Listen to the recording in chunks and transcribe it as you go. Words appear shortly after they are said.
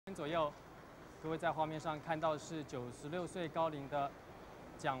左右，各位在画面上看到是96岁高龄的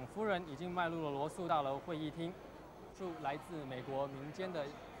蒋夫人已经迈入了罗素大楼会议厅，来自美国民间的，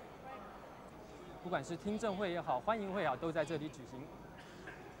不管是听证会也好，欢迎会也好，都在这里举行。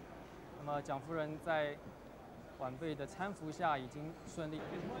那么蒋夫人在晚辈的搀扶下已经顺利。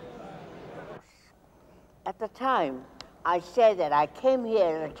At the time, I said that I came here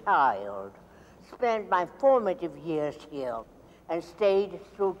as a child, spent my formative years here, and stayed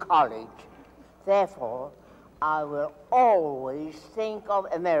through college. Therefore, I will always think of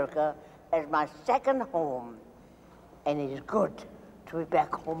America as my second home, and it is good to be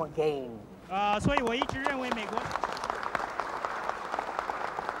back home again. 所以我一直认为美国。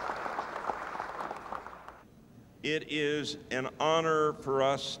It is an honor for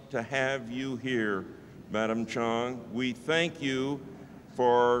us to have you here, Madame Chiang. We thank you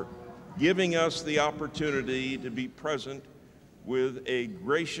for giving us the opportunity to be present with a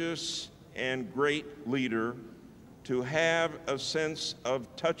gracious and great leader, to have a sense of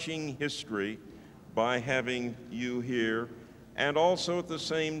touching history by having you here, and also at the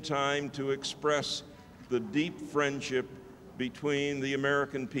same time to express the deep friendship between the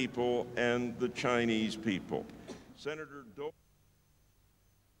American people and the Chinese people. Senator Dole.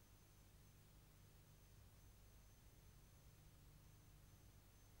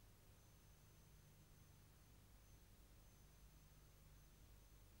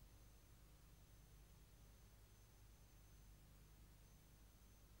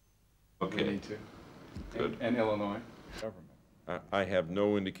 Okay. Me too. Good. And Illinois government. I have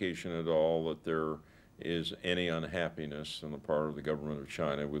no indication at all that there is any unhappiness on the part of the government of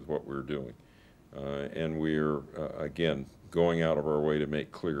China with what we're doing. And we're, again, going out of our way to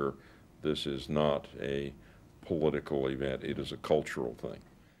make clear this is not a political event. It is a cultural thing.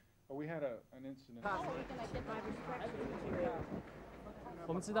 We had an incident.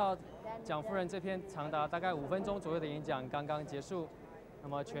 我们知道，蒋夫人这篇长达大概5分钟左右的演讲刚刚结束，那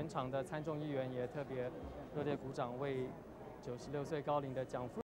么全场的参众议员也特别热烈鼓掌，为96岁高龄的蒋夫人。